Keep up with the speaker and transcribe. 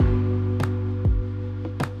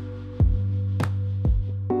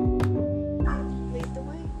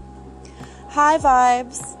Hi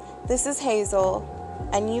vibes, this is Hazel,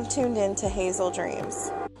 and you've tuned in to Hazel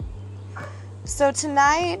Dreams. So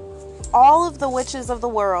tonight, all of the witches of the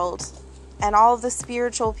world and all of the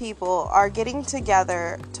spiritual people are getting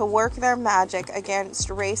together to work their magic against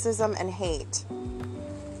racism and hate.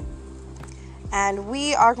 And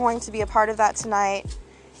we are going to be a part of that tonight.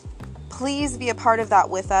 Please be a part of that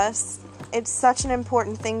with us. It's such an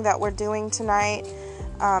important thing that we're doing tonight.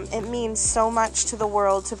 It means so much to the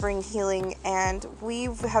world to bring healing, and we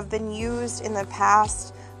have been used in the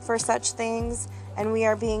past for such things, and we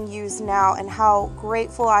are being used now, and how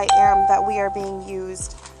grateful I am that we are being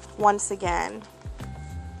used once again.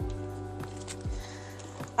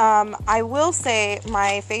 I will say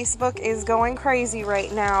my Facebook is going crazy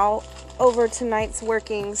right now over tonight's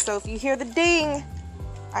working, so if you hear the ding,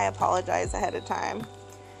 I apologize ahead of time.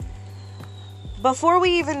 Before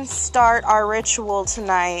we even start our ritual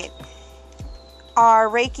tonight, our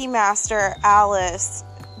Reiki master, Alice,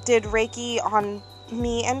 did Reiki on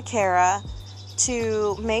me and Kara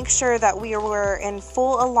to make sure that we were in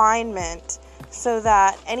full alignment so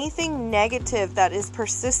that anything negative that is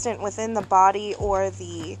persistent within the body or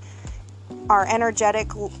our energetic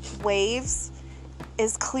waves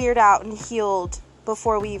is cleared out and healed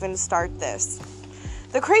before we even start this.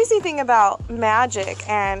 The crazy thing about magic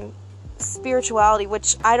and spirituality,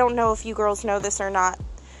 which I don't know if you girls know this or not,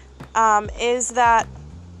 is that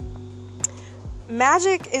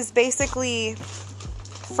magic is basically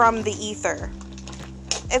from the ether.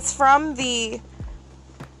 It's from the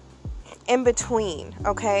in-between,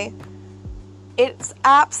 okay? It's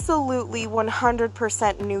absolutely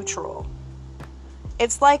 100% neutral.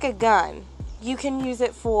 It's like a gun. You can use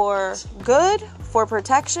it for good, for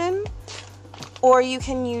protection, or you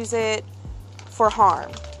can use it for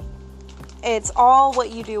harm. It's all what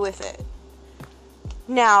you do with it.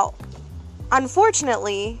 Now,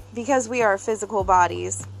 unfortunately, because we are physical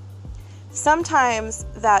bodies, sometimes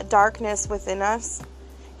that darkness within us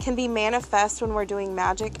can be manifest when we're doing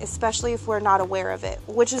magic, especially if we're not aware of it,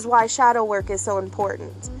 which is why shadow work is so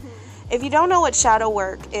important. If you don't know what shadow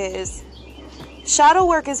work is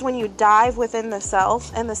when you dive within the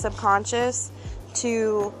self and the subconscious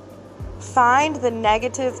to find the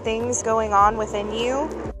negative things going on within you,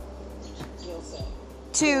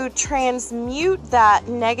 to transmute that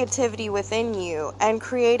negativity within you and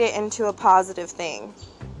create it into a positive thing.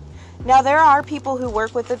 Now, there are people who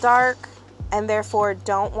work with the dark and therefore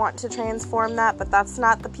don't want to transform that, but that's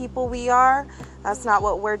not the people we are. That's not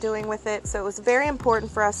what we're doing with it. So it was very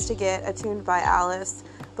important for us to get attuned by Alice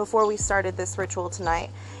before we started this ritual tonight.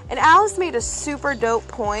 And Alice made a super dope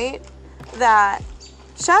point that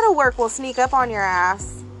shadow work will sneak up on your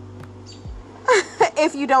ass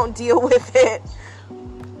if you don't deal with it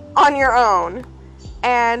on your own.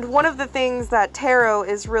 And one of the things that tarot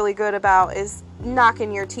is really good about is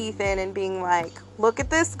knocking your teeth in and being like, look at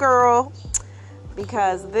this, girl,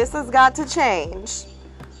 because this has got to change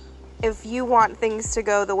if you want things to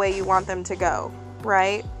go the way you want them to go,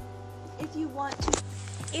 right? If you want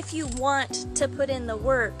to put in the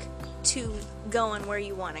work to going where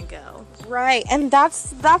you want to go. Right. And that's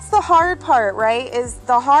the hard part, right?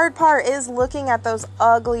 The hard part is looking at those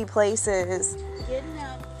ugly places.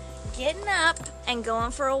 Getting up and going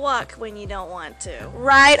for a walk when you don't want to.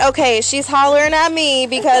 Right. Okay, she's hollering at me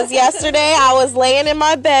because yesterday I was laying in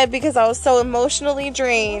my bed because I was so emotionally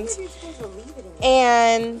drained.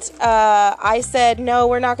 And I said, no,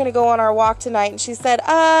 we're not going to go on our walk tonight. And she said,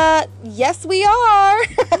 yes, we are.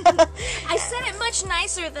 I said it much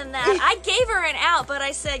nicer than that. I gave her an out, but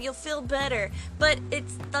I said, you'll feel better. But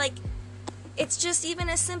it's just even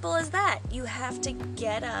as simple as that. You have to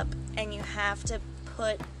get up and you have to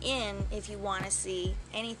put in if you want to see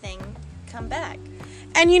anything come back.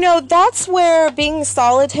 And that's where being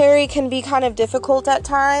solitary can be kind of difficult at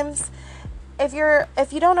times. If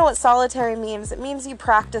you don't know what solitary means, it means you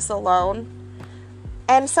practice alone.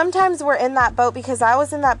 And sometimes we're in that boat, because I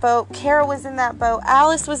was in that boat, Kara was in that boat,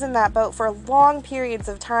 Alice was in that boat for long periods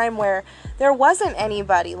of time where there wasn't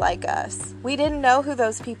anybody like us. We didn't know who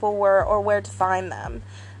those people were or where to find them.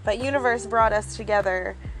 But universe brought us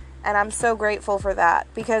together, and I'm so grateful for that,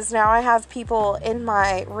 because now I have people in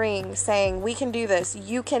my ring saying, we can do this,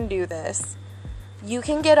 you can do this, you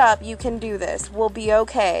can get up, you can do this, we'll be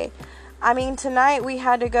okay. I mean, tonight we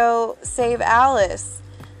had to go save Alice.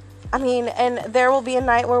 I mean, and there will be a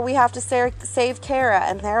night where we have to save Kara,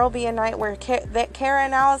 and there will be a night where Kara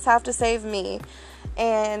and Alice have to save me.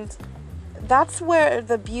 And that's where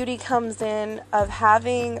the beauty comes in of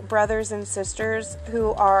having brothers and sisters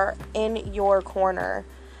who are in your corner.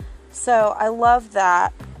 So I love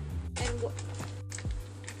that.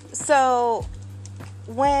 So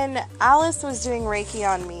when Alice was doing Reiki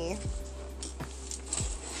on me,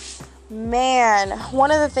 man,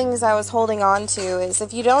 one of the things I was holding on to is,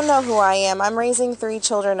 if you don't know who I am, I'm raising 3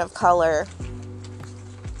 children of color.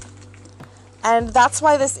 And that's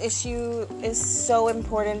why this issue is so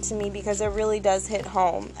important to me, because it really does hit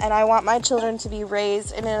home. And I want my children to be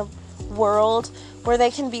raised in a world where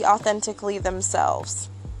they can be authentically themselves,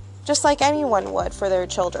 just like anyone would for their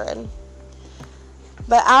children.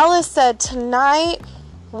 But Alice said, tonight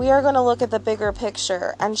we are going to look at the bigger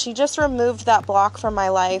picture. And she just removed that block from my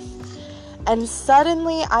life. And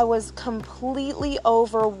suddenly I was completely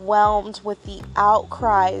overwhelmed with the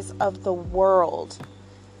outcries of the world.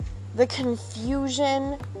 The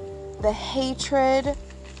confusion, the hatred,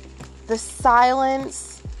 the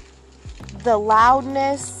silence, the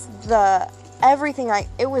loudness, the everything.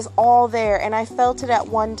 It was all there, and I felt it at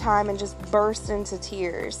one time and just burst into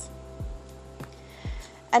tears.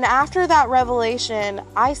 And after that revelation,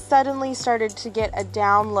 I suddenly started to get a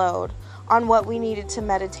download on what we needed to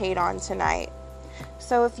meditate on tonight.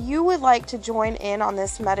 So if you would like to join in on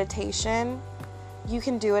this meditation, you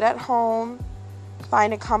can do it at home.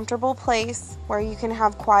 Find a comfortable place where you can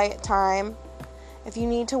have quiet time. If you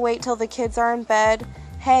need to wait till the kids are in bed,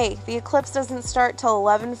 hey, the eclipse doesn't start till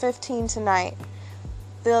 11:15 tonight.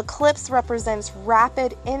 The eclipse represents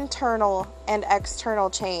rapid internal and external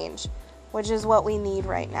change, which is what we need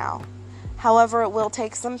right now. However, it will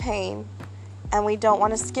take some pain, and we don't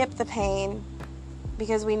want to skip the pain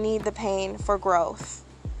because we need the pain for growth.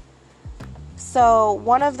 So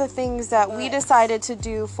one of the things that we decided to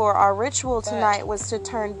do for our ritual tonight was to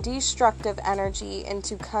turn destructive energy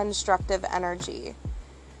into constructive energy.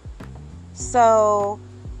 So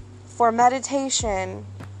for meditation,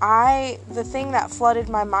 the thing that flooded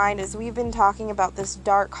my mind is we've been talking about this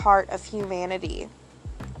dark heart of humanity.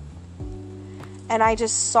 And I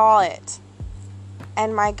just saw it.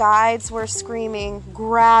 And my guides were screaming,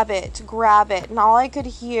 grab it, grab it. And all I could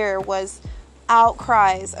hear was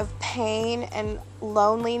outcries of pain and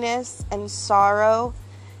loneliness and sorrow.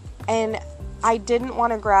 And I didn't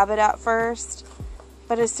want to grab it at first.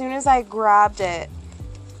 But as soon as I grabbed it,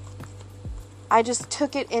 I just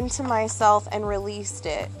took it into myself and released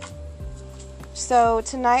it. So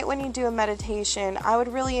tonight when you do a meditation, I would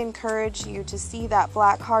really encourage you to see that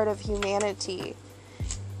black heart of humanity.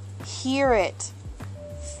 Hear it.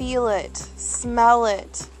 Feel it, smell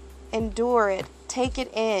it, endure it, take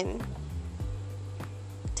it in.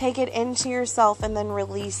 Take it into yourself and then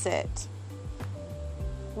release it.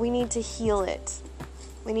 We need to heal it.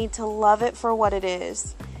 We need to love it for what it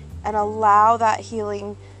is and allow that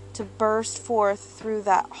healing to burst forth through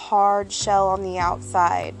that hard shell on the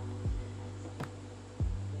outside.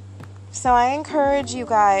 So I encourage you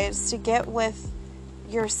guys to get with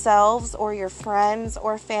yourselves or your friends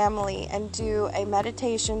or family and do a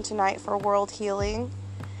meditation tonight for world healing.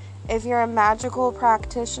 If you're a magical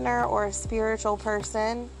practitioner or a spiritual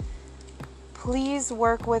person, please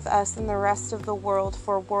work with us and the rest of the world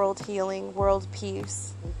for world healing, world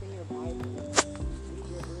peace.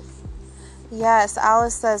 Yes,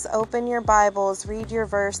 Alice says, open your Bibles, read your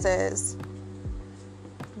verses.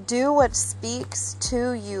 Do what speaks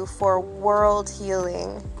to you for world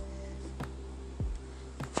healing.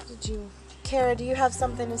 Kara, do you have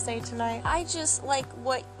something to say tonight? I just like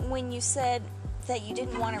when you said that you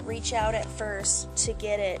didn't want to reach out at first to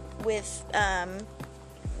get it with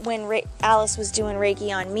when Alice was doing Reiki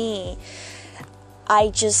on me. I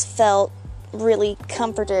just felt really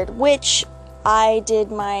comforted, which I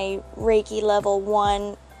did my Reiki level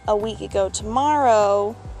 1 a week ago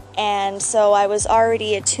tomorrow, and so I was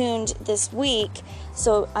already attuned this week,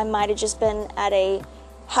 so I might have just been at a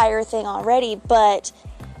higher thing already, but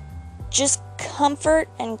just comfort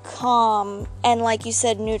and calm, and like you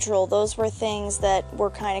said, neutral, those were things that were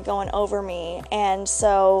kind of going over me. And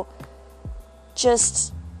so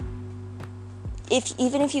just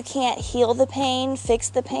even if you can't heal the pain, fix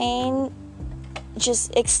the pain,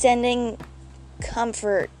 just extending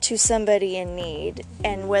comfort to somebody in need,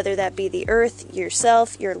 and whether that be the earth,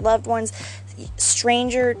 yourself, your loved ones,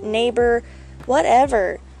 stranger, neighbor,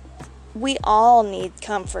 whatever, we all need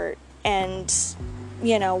comfort. And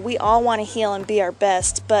you know, we all want to heal and be our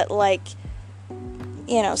best, but like,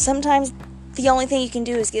 you know, sometimes the only thing you can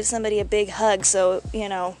do is give somebody a big hug. So, you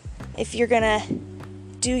know, if you're gonna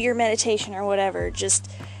do your meditation or whatever, just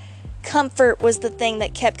comfort was the thing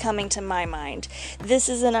that kept coming to my mind. This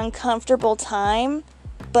is an uncomfortable time,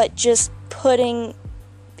 but just putting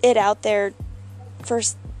it out there for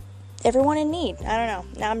everyone in need. I don't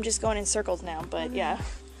know. Now I'm just going in circles now, but yeah.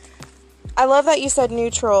 I love that you said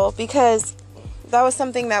neutral, because that was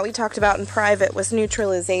something that we talked about in private, was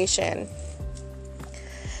neutralization.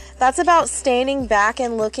 That's about standing back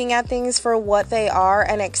and looking at things for what they are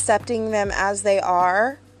and accepting them as they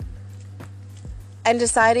are, and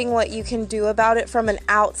deciding what you can do about it from an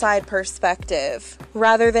outside perspective,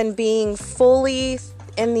 rather than being fully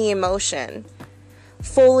in the emotion,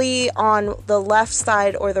 fully on the left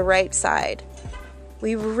side or the right side.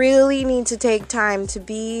 We really need to take time to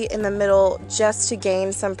be in the middle just to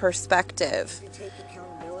gain some perspective. To take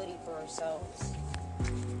accountability for ourselves.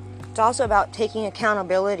 It's also about taking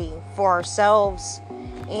accountability for ourselves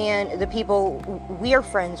and the people we're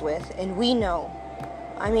friends with and we know.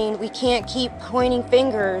 I mean, we can't keep pointing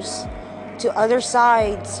fingers to other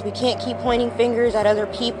sides. We can't keep pointing fingers at other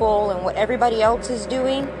people and what everybody else is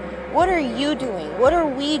doing. What are you doing? What are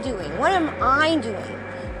we doing? What am I doing?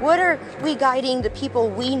 What are we guiding the people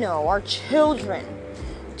we know, our children,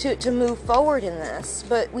 to move forward in this?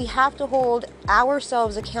 But we have to hold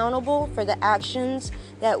ourselves accountable for the actions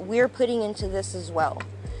that we're putting into this as well.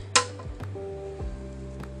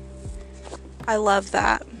 I love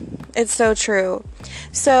that. It's so true.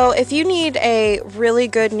 So if you need a really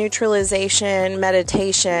good neutralization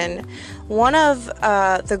meditation, one of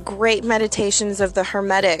the great meditations of the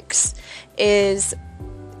Hermetics is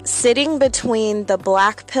sitting between the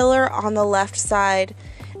black pillar on the left side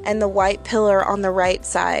and the white pillar on the right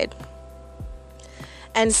side,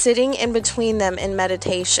 and sitting in between them in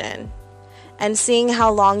meditation and seeing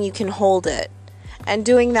how long you can hold it, and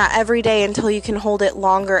doing that every day until you can hold it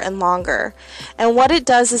longer and longer. And what it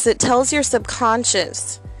does is it tells your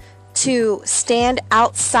subconscious to stand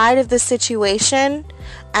outside of the situation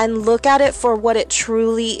and look at it for what it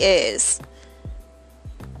truly is.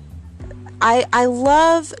 I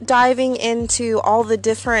love diving into all the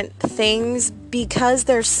different things because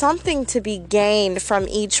there's something to be gained from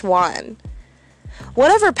each one.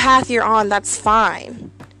 Whatever path you're on, that's fine.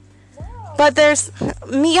 But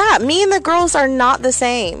me and the girls are not the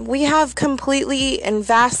same. We have completely and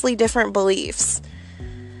vastly different beliefs.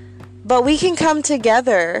 But we can come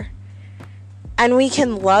together and we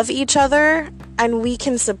can love each other and we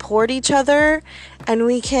can support each other and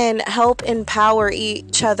we can help empower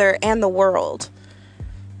each other and the world.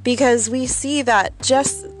 Because we see that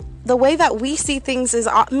just the way that we see things is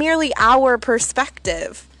merely our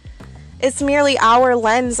perspective. It's merely our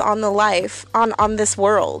lens on the life, on this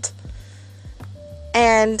world.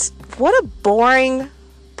 And what a boring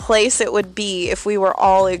place it would be if we were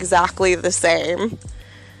all exactly the same.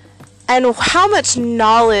 And how much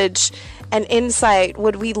knowledge and insight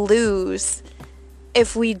would we lose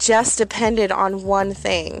if we just depended on one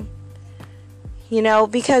thing? You know,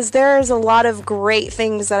 because there's a lot of great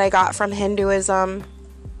things that I got from Hinduism,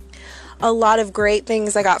 a lot of great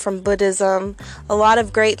things I got from Buddhism, a lot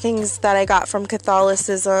of great things that I got from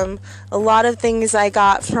Catholicism, a lot of things I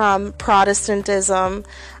got from Protestantism.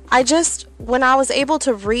 When I was able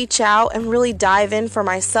to reach out and really dive in for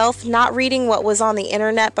myself, not reading what was on the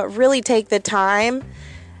internet, but really take the time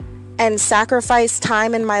and sacrifice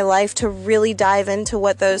time in my life to really dive into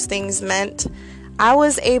what those things meant, I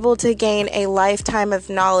was able to gain a lifetime of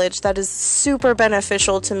knowledge that is super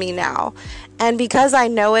beneficial to me now. And because I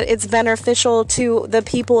know it, it's beneficial to the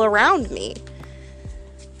people around me.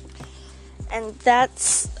 And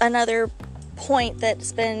that's another point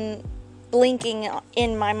that's been blinking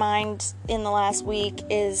in my mind in the last week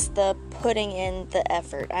is the putting in the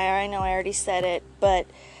effort. I know I already said it, but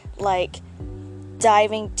like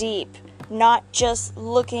diving deep, not just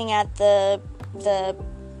looking at the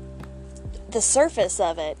surface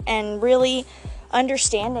of it and really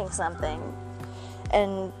understanding something,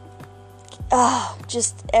 and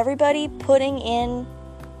just everybody putting in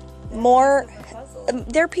more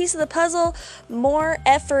their piece of the puzzle, more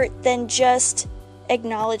effort than just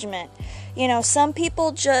acknowledgement. You know, some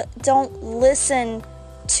people don't listen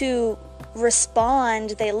to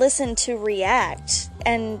respond, they listen to react.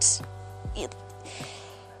 And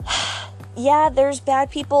yeah, there's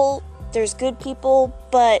bad people, there's good people,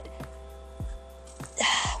 but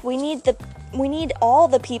we need all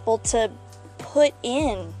the people to put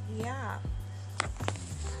in. Yeah.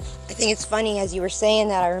 I think it's funny as you were saying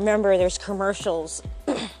that. I remember there's commercials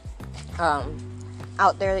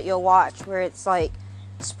out there that you'll watch where it's like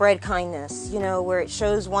spread kindness, you know, where it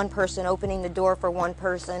shows one person opening the door for one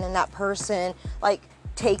person and that person like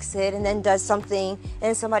takes it and then does something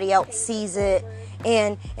and somebody else sees it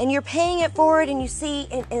and you're paying it forward and you see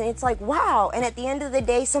and it's like wow, and at the end of the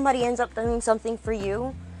day somebody ends up doing something for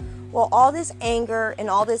you. Well, all this anger and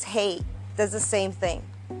all this hate does the same thing.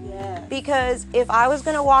 Yeah. Because if I was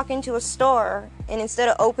going to walk into a store and instead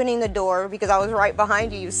of opening the door because I was right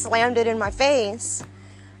behind you, you slammed it in my face,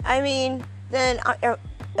 I mean, then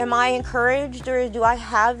am I encouraged, or do I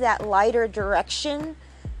have that lighter direction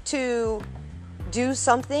to do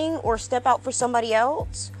something or step out for somebody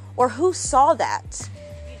else? Or who saw that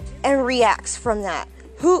and reacts from that?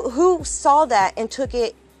 Who saw that and took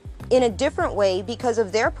it in a different way because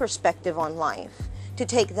of their perspective on life, to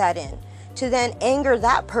take that in, to then anger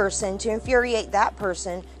that person, to infuriate that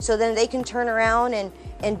person, so then they can turn around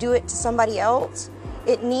and do it to somebody else?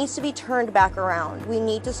 It needs to be turned back around. We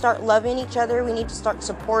need to start loving each other. We need to start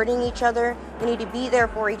supporting each other. We need to be there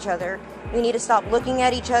for each other. We need to stop looking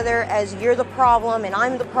at each other as you're the problem and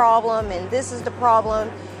I'm the problem and this is the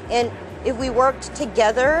problem. And if we worked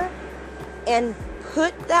together and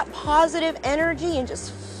put that positive energy and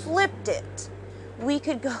just flipped it, we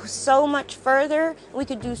could go so much further. We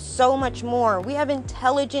could do so much more. We have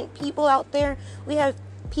intelligent people out there. We have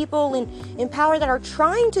people in power that are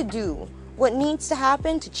trying to do what needs to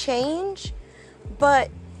happen to change. But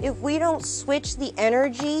if we don't switch the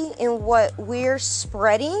energy in what we're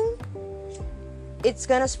spreading, it's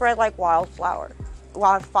gonna spread like wildfire.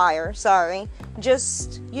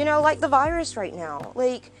 Just, like the virus right now.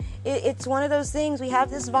 Like, it's one of those things. We have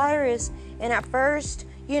this virus, and at first,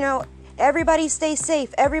 everybody stay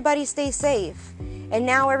safe. Everybody stay safe. And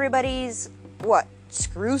now everybody's,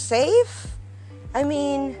 screw safe? I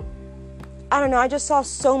mean, I don't know. I just saw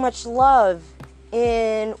so much love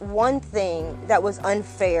in one thing that was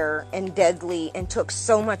unfair and deadly and took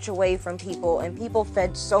so much away from people. And people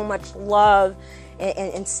fed so much love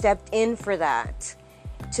and stepped in for that,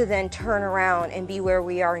 to then turn around and be where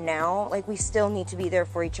we are now. Like, we still need to be there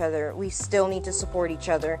for each other. We still need to support each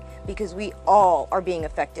other, because we all are being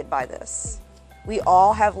affected by this. We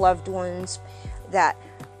all have loved ones that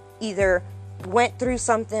either went through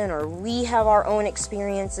something, or we have our own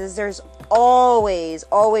experiences. There's always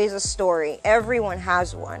a story. Everyone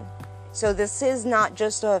has one. So this is not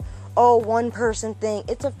just a one person thing.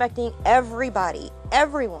 It's affecting everybody,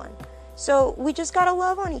 everyone. So we just gotta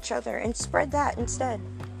love on each other and spread that instead.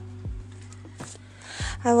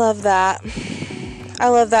 I love that. I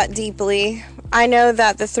love that deeply. I know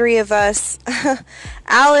that the three of us,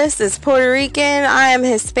 Alice is Puerto Rican, I am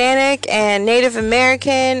Hispanic and Native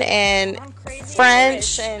American and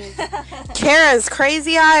French, and Kara's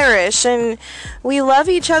crazy Irish, and we love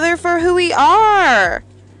each other for who we are,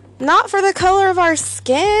 not for the color of our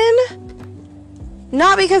skin,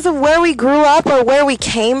 not because of where we grew up or where we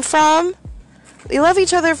came from. We love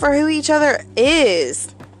each other for who each other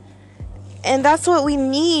is. And that's what we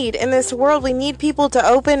need in this world. We need people to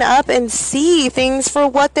open up and see things for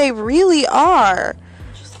what they really are.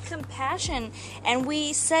 Just compassion. And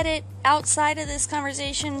we said it outside of this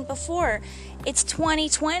conversation before. It's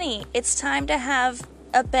 2020. It's time to have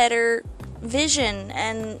a better vision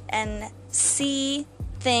and see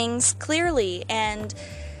things clearly. And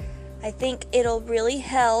I think it'll really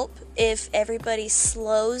help if everybody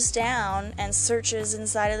slows down and searches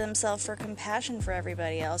inside of themselves for compassion for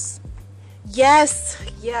everybody else. Yes.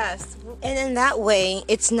 And in that way,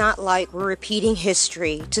 it's not like we're repeating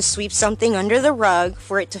history to sweep something under the rug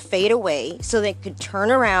for it to fade away so they could turn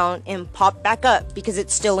around and pop back up because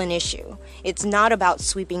it's still an issue. It's not about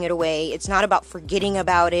sweeping it away. It's not about forgetting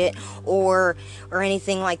about it or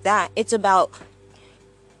anything like that. It's about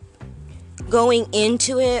going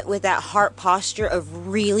into it with that heart posture of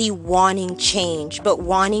really wanting change, but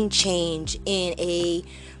wanting change in a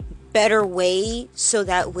better way, so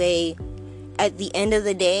that way at the end of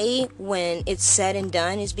the day, when it's said and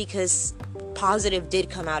done, is because positive did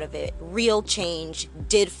come out of it. Real change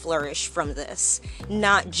did flourish from this.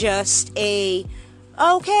 Not just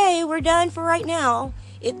okay, we're done for right now.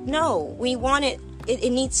 No, we want it.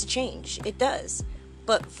 It needs to change. It does.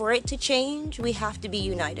 But for it to change, we have to be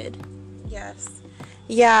united. Yes.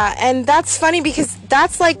 Yeah, and that's funny because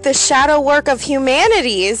that's like the shadow work of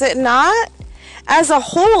humanity, is it not? As a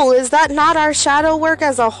whole, is that not our shadow work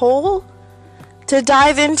as a whole? To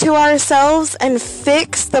dive into ourselves and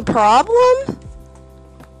fix the problem?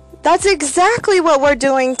 That's exactly what we're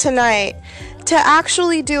doing tonight. To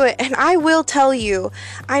actually do it. And I will tell you,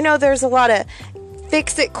 I know there's a lot of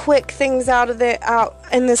fix it quick things out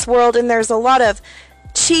in this world, and there's a lot of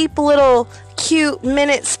cheap little cute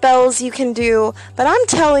minute spells you can do, but I'm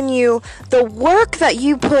telling you, the work that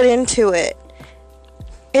you put into it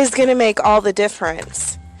is going to make all the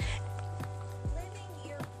difference. Living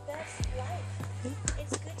your best life.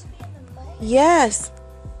 It's good to be in the moment. Yes.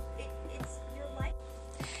 It's your life.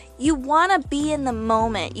 You want to be in the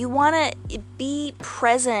moment. You want to be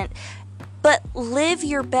present, but live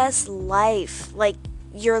your best life. Like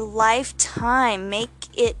your lifetime. Make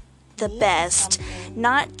it the best.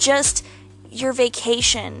 Not just your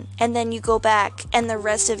vacation and then you go back and the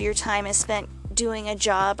rest of your time is spent doing a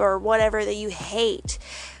job or whatever that you hate.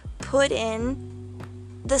 Put in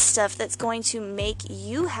the stuff that's going to make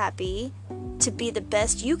you happy, to be the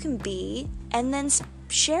best you can be, and then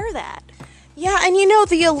share that. Yeah, and you know,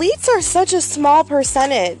 the elites are such a small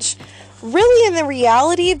percentage. Really, in the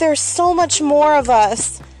reality, there's so much more of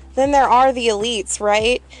us than there are the elites,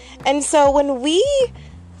 right? And so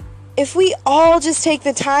if we all just take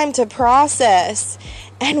the time to process,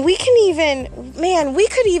 and we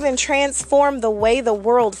could even transform the way the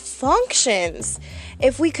world functions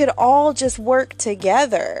if we could all just work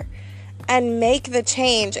together and make the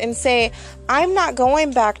change and say, I'm not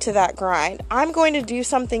going back to that grind. I'm going to do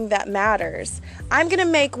something that matters. I'm going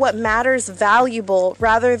to make what matters valuable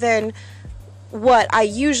rather than what I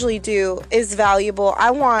usually do is valuable.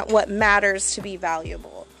 I want what matters to be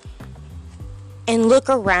valuable. And look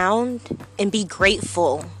around and be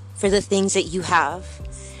grateful for the things that you have.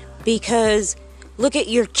 Because look at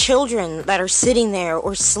your children that are sitting there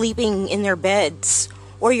or sleeping in their beds,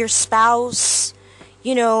 or your spouse.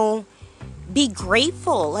 You know, be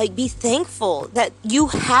grateful, like be thankful that you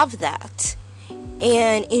have that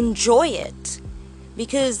and enjoy it,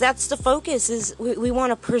 because that's the focus. Is we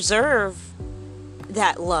want to preserve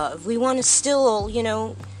that love. We want to still, you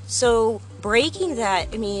know, so breaking that,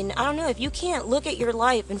 I mean, I don't know, if you can't look at your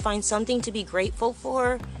life and find something to be grateful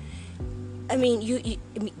for, I mean, you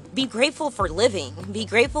be grateful for living. Be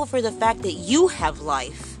grateful for the fact that you have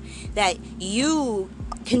life, that you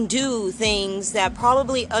can do things that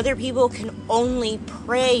probably other people can only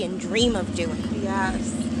pray and dream of doing.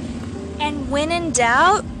 Yes. And when in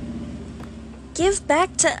doubt, give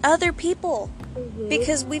back to other people.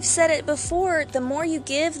 Because we've said it before, the more you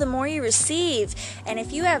give, the more you receive. And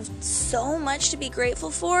if you have so much to be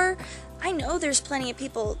grateful for, I know there's plenty of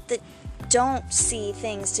people that don't see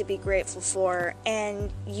things to be grateful for,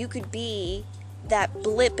 and you could be that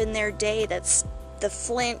blip in their day that's the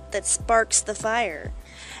flint that sparks the fire.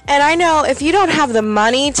 And I know if you don't have the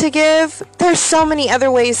money to give, there's so many other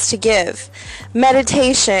ways to give.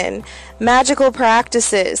 Meditation, magical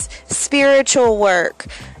practices, spiritual work,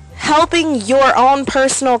 helping your own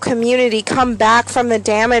personal community come back from the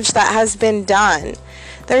damage that has been done.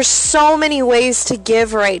 There's so many ways to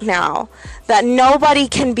give right now that nobody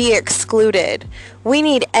can be excluded. We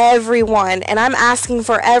need everyone, and I'm asking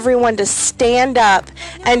for everyone to stand up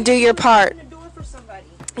and do your part.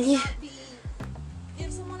 Yeah.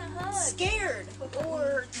 Give someone a hug. Scared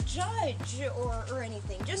or judge or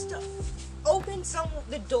anything. Just to open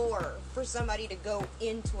the door for somebody to go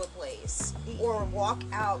into a place or walk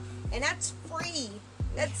out, and that's free.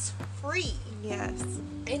 That's free. Yes.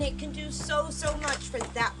 And it can do so much for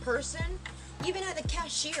that person. Even at the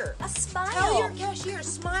cashier. A smile. Tell your cashier,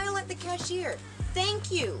 smile at the cashier.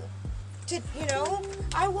 Thank you.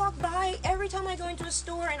 I walk by every time I go into a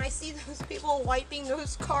store and I see those people wiping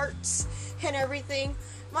those carts and everything.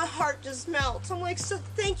 My heart just melts. I'm like, so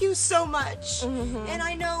thank you so much. Mm-hmm. And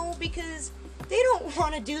I know, because they don't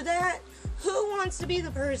want to do that. Who wants to be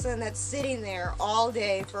the person that's sitting there all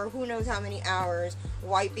day for who knows how many hours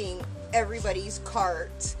wiping everybody's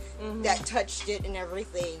cart that touched it and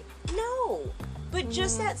everything? No. But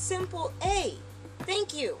just that simple, hey,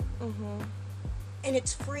 thank you. And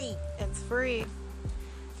it's free. It's free.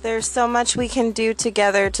 There's so much we can do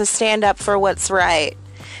together to stand up for what's right.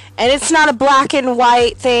 And it's not a black and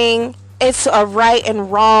white thing. It's a right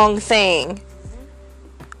and wrong thing.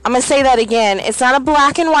 I'm going to say that again. It's not a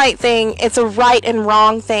black and white thing. It's a right and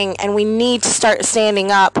wrong thing. And we need to start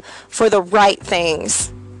standing up for the right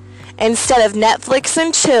things. Instead of Netflix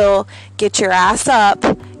and chill, get your ass up,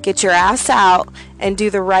 get your ass out, and do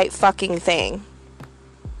the right fucking thing.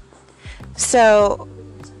 So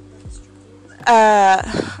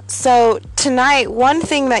tonight, one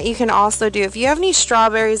thing that you can also do, if you have any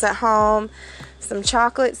strawberries at home, some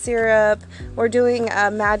chocolate syrup, we're doing a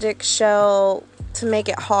magic shell to make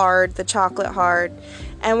it hard, the chocolate hard,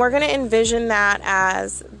 and we're going to envision that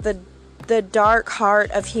as the dark heart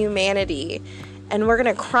of humanity, and we're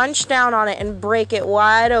going to crunch down on it and break it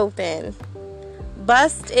wide open,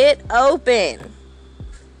 bust it open,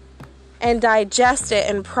 and digest it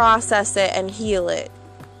and process it and heal it.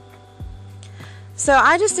 So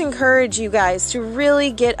I just encourage you guys to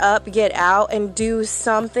really get up, get out, and do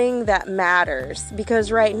something that matters.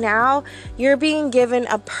 Because right now, you're being given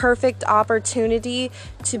a perfect opportunity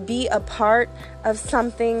to be a part of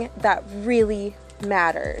something that really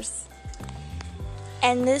matters.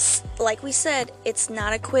 And this, like we said, it's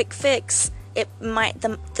not a quick fix. It might,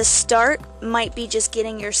 the start might be just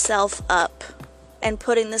getting yourself up and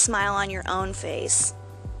putting the smile on your own face.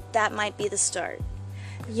 That might be the start.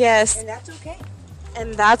 Yes. And that's okay.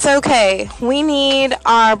 And that's okay. We need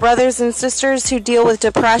our brothers and sisters who deal with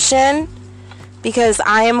depression because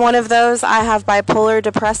I am one of those. I have bipolar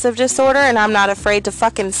depressive disorder, and I'm not afraid to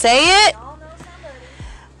fucking say it.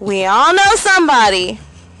 We all know somebody.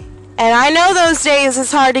 And I know those days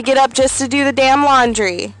it's hard to get up just to do the damn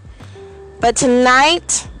laundry. But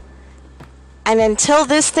tonight, and until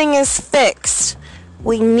this thing is fixed,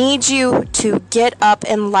 we need you to get up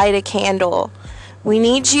and light a candle. We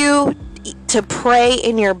need you to pray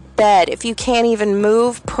in your bed. If you can't even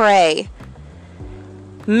move, pray.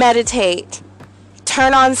 Meditate.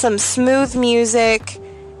 Turn on some smooth music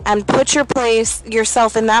and put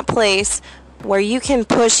yourself in that place where you can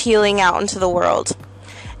push healing out into the world.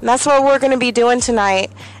 And that's what we're going to be doing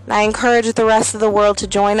tonight. And I encourage the rest of the world to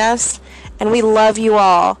join us. And we love you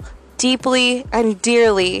all deeply and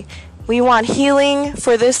dearly. We want healing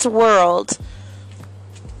for this world.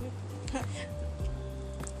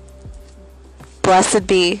 Blessed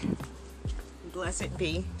be. Blessed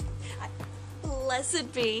be.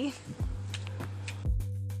 Blessed be.